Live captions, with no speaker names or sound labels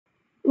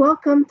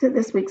Welcome to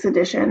this week's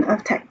edition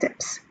of Tech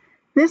Tips.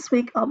 This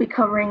week I'll be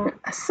covering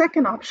a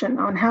second option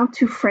on how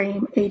to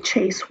frame a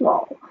chase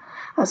wall.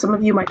 Some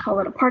of you might call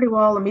it a party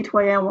wall, a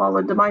mitoyen wall,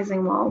 a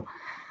demising wall.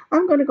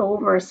 I'm going to go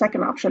over a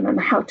second option on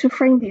how to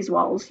frame these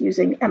walls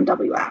using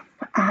MWF.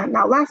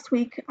 Now last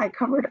week I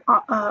covered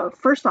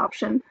first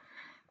option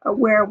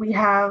where we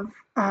have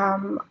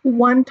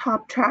one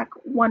top track,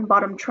 one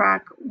bottom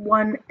track,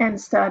 one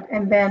end stud,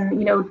 and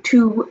then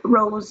two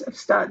rows of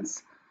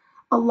studs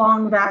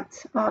along that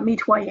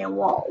mitoyen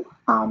wall.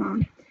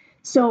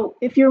 So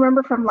if you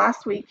remember from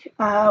last week,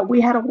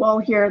 we had a wall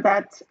here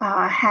that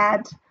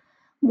had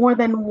more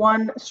than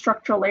one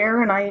structural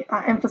layer, and I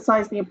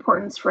emphasized the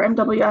importance for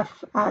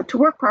MWF to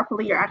work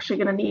properly. You're actually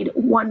going to need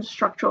one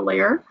structural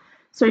layer,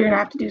 so you're going to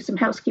have to do some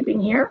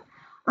housekeeping here.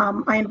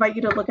 I invite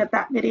you to look at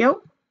that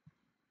video,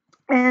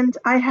 and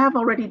I have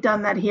already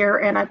done that here,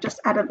 and I've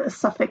just added a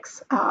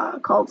suffix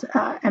called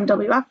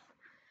MWF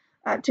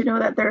to know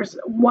that there's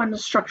one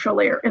structural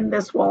layer in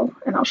this wall,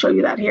 and I'll show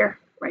you that here,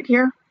 right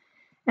here.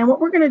 And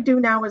what we're going to do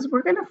now is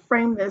we're going to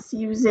frame this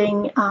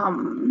using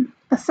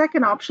a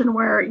second option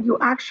where you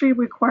actually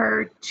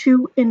require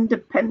two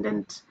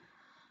independent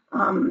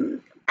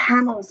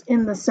panels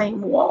in the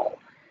same wall.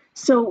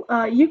 So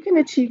you can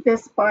achieve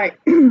this by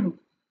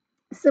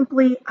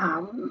simply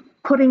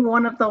putting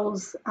one of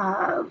those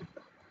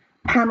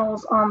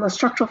panels on the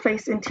structural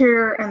face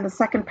interior and the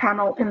second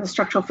panel in the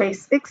structural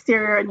face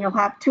exterior, and you'll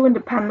have two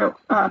independent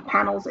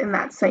panels in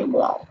that same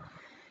wall.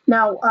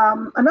 Now,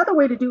 another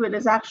way to do it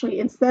is actually,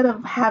 instead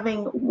of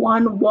having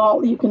one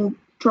wall, you can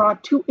draw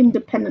two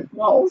independent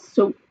walls.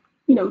 So,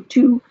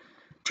 two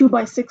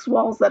 2x6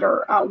 walls that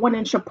are 1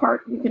 inch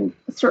apart. You can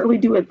certainly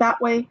do it that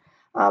way.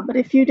 But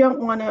if you don't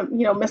want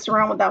to, mess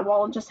around with that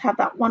wall and just have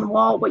that one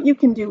wall, what you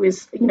can do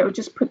is,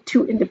 just put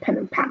two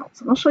independent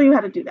panels. And I'll show you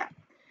how to do that.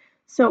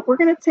 So we're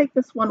going to take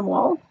this one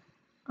wall.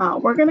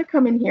 We're going to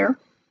come in here,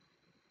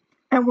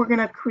 and we're going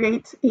to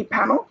create a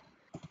panel.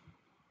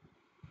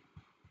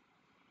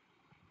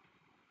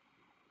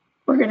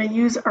 We're going to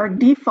use our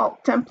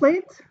default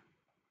template,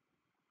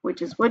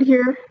 which is wood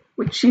here,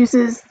 which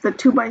uses the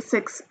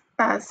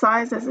 2x6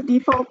 size as a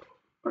default.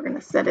 We're going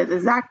to set it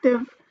as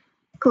active,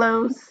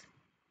 close,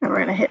 and we're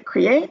going to hit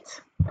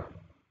create.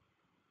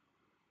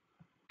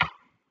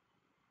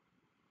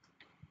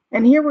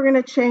 And here we're going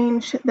to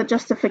change the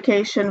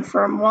justification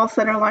from wall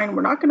center line.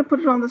 We're not going to put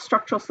it on the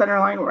structural center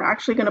line. We're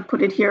actually going to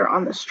put it here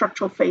on the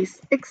structural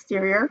face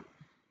exterior.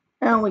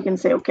 And we can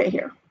say OK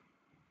here.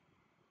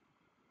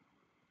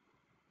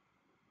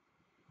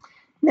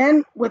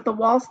 Then with the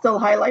wall still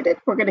highlighted,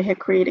 we're going to hit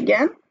create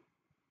again.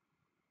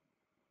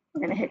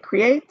 We're going to hit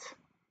create.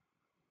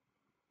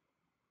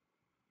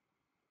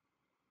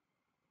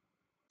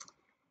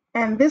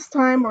 And this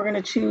time we're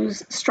going to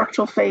choose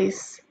structural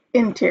face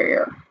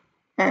interior.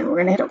 And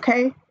we're going to hit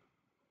OK.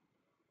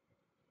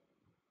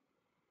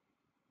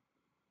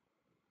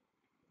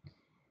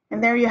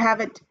 And there you have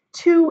it,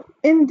 two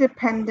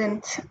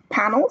independent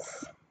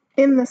panels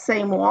in the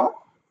same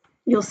wall.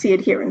 You'll see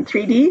it here in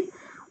 3D.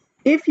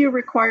 If you're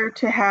required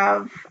to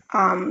have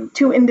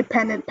two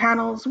independent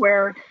panels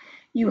where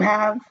you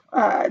have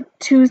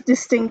two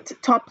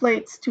distinct top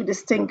plates, two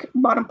distinct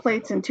bottom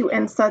plates, and two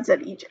end studs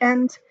at each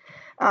end,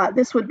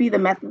 this would be the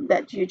method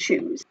that you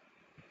choose.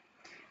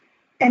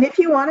 And if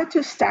you wanted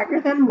to stagger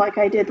them like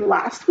I did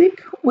last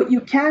week, what you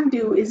can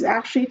do is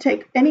actually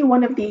take any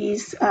one of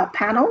these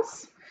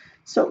panels.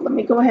 So let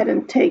me go ahead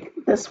and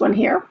take this one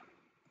here.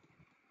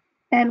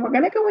 And we're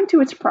going to go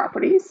into its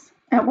properties.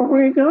 And what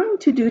we're going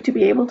to do to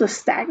be able to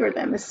stagger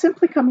them is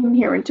simply come in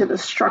here into the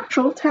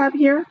structural tab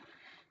here,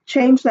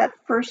 change that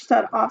first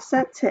stud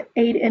offset to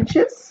 8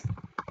 inches.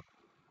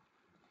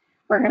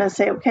 We're going to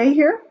say OK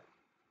here.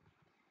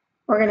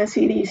 We're going to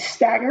see these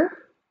stagger.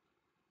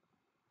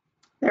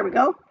 There we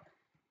go.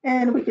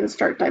 And we can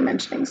start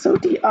dimensioning. So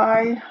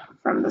DI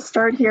from the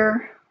start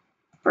here,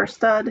 first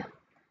stud,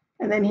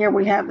 and then here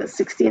we have the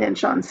 16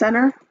 inch on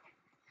center.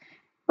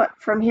 But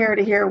from here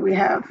to here we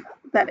have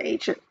that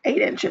 8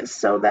 inches,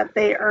 so that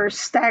they are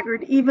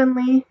staggered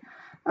evenly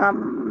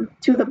to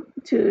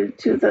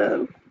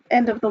the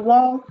end of the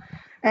wall,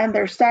 and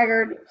they're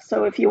staggered.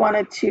 So if you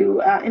wanted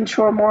to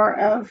ensure more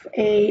of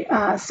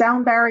a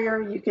sound barrier,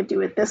 you could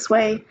do it this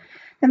way.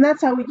 And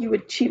that's how you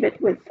would achieve it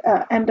with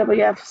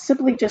MWF,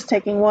 simply just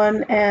taking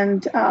one.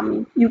 And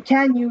you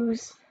can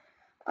use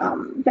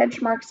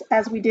benchmarks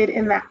as we did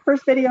in that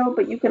first video,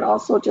 but you can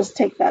also just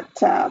take that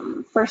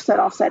first set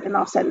offset and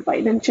offset it by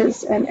 8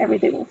 inches, and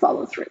everything will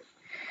follow through.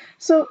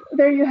 So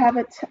there you have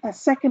it, a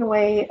second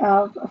way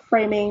of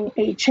framing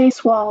a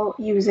chase wall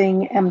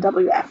using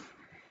MWF.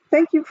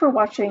 Thank you for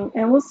watching,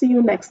 and we'll see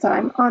you next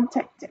time on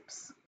Tech Tips.